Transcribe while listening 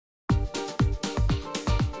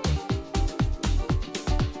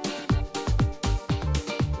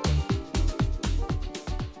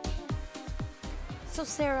So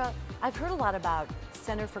Sarah, I've heard a lot about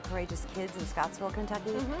Center for Courageous Kids in Scottsville,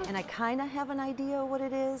 Kentucky, and I kind of have an idea what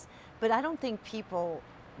it is, but I don't think people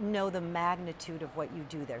know the magnitude of what you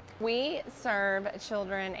do there. We serve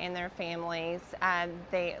children and their families,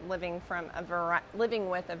 living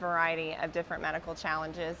with a variety of different medical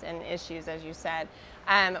challenges and issues, as you said.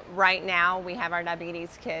 Right now, we have our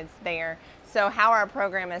diabetes kids there. So how our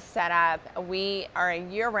program is set up, we are a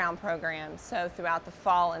year-round program. So throughout the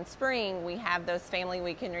fall and spring, we have those family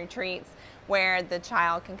weekend retreats where the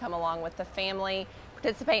child can come along with the family,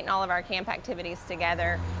 participate in all of our camp activities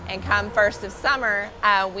together, and come first of summer,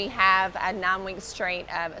 we have a 9 weeks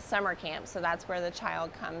straight of summer camp. So that's where the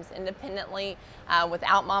child comes independently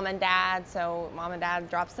without mom and dad. So mom and dad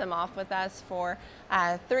drops them off with us for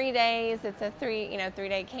 3 days. It's a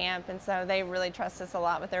three-day camp, and so they really trust us a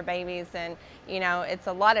lot with their babies. And it's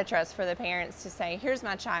a lot of trust for the parents to say, here's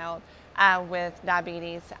my child with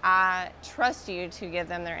diabetes. I trust you to give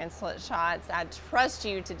them their insulin shots. I trust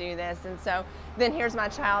you to do this. And so then here's my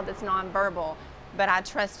child that's nonverbal, but I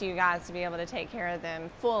trust you guys to be able to take care of them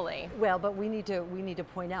fully. Well, but we need to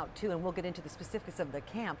point out too, and we'll get into the specifics of the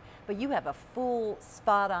camp, but you have a full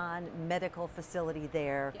spot-on medical facility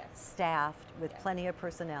there, yes, staffed with yes, plenty of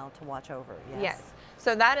personnel to watch over. Yes. Yes.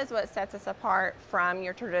 So that is what sets us apart from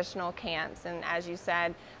your traditional camps. And as you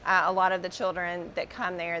said, a lot of the children that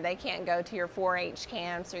come there, they can't go to your 4-H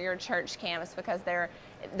camps or your church camps because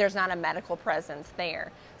there's not a medical presence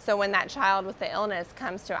there. So when that child with the illness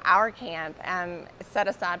comes to our camp, set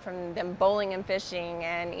aside from them bowling and fishing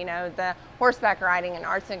and the horseback riding and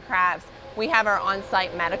arts and crafts, we have our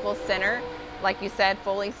on-site medical center, like you said,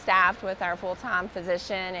 fully staffed with our full-time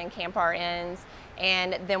physician and camp RNs.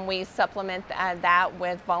 And then we supplement that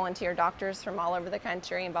with volunteer doctors from all over the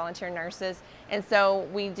country and volunteer nurses. And so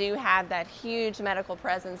we do have that huge medical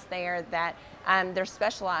presence there that they're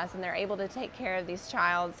specialized and they're able to take care of these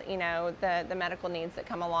child's, the medical needs that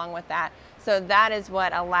come along with that. So that is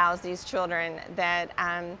what allows these children that,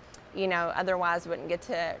 otherwise wouldn't get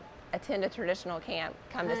to attend a traditional camp,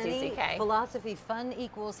 come to CCK. Philosophy, fun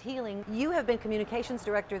equals healing. You have been communications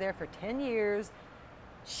director there for 10 years.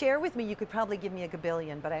 Share with me, you could probably give me a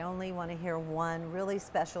gabillion, but I only want to hear one really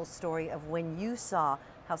special story of when you saw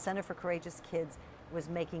how Center for Courageous Kids was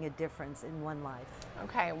making a difference in one life.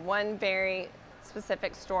 Okay, one very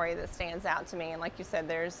specific story that stands out to me, and like you said,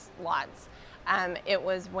 there's lots. It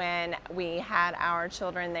was when we had our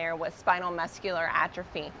children there with spinal muscular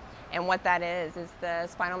atrophy. And what that is the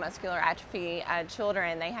spinal muscular atrophy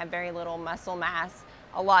children, they have very little muscle mass.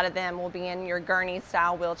 A lot of them will be in your gurney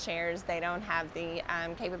style wheelchairs. They don't have the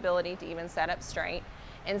capability to even set up straight.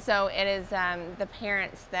 And so it is the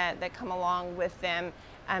parents that come along with them.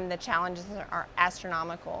 The challenges are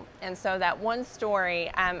astronomical. And so that one story,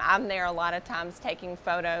 I'm there a lot of times taking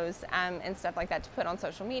photos and stuff like that to put on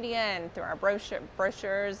social media and through our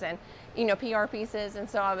brochures and PR pieces. And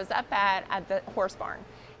so I was up at the horse barn.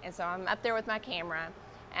 And so I'm up there with my camera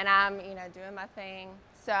and I'm doing my thing.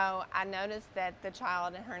 So I noticed that the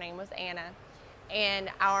child, and her name was Anna, and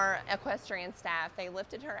our equestrian staff, they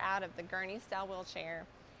lifted her out of the gurney style wheelchair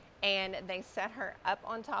and they set her up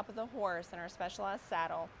on top of the horse in our specialized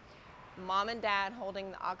saddle, mom and dad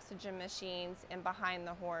holding the oxygen machines in behind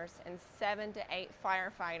the horse, and 7 to 8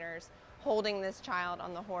 firefighters holding this child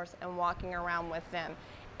on the horse and walking around with them.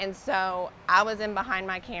 And so I was in behind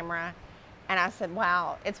my camera and I said,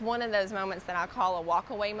 wow, it's one of those moments that I call a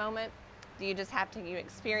walk away moment. You just have to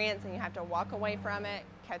experience and you have to walk away from it,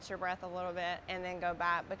 catch your breath a little bit, and then go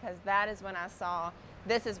back, because that is when I saw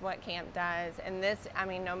this is what camp does. And this,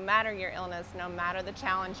 no matter your illness, no matter the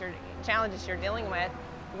challenges you're dealing with,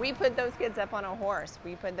 we put those kids up on a horse.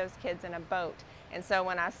 We put those kids in a boat. And so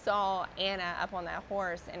when I saw Anna up on that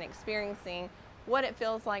horse and experiencing what it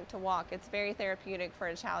feels like to walk, it's very therapeutic for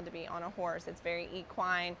a child to be on a horse. It's very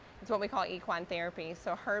equine. It's what we call equine therapy.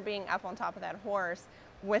 So her being up on top of that horse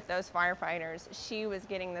with those firefighters, she was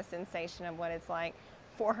getting the sensation of what it's like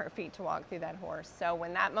for her feet to walk through that horse. So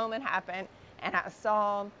when that moment happened and I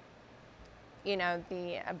saw,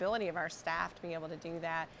 the ability of our staff to be able to do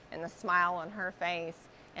that and the smile on her face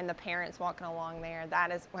and the parents walking along there,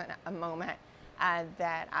 that is when a moment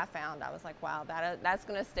that I found, I was like, wow, that's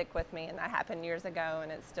going to stick with me. And that happened years ago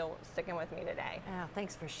and it's still sticking with me today. Yeah,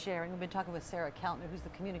 thanks for sharing. We've been talking with Sarah Keltner, who's the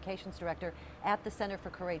communications director at the Center for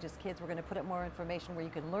Courageous Kids. We're going to put up more information where you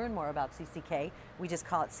can learn more about CCK. We just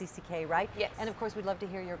call it CCK, right? Yes. And of course, we'd love to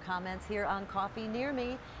hear your comments here on Coffee Near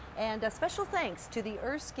Me. And a special thanks to the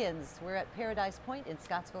Erskines. We're at Paradise Point in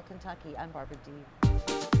Scottsville, Kentucky. I'm Barbara Deeb.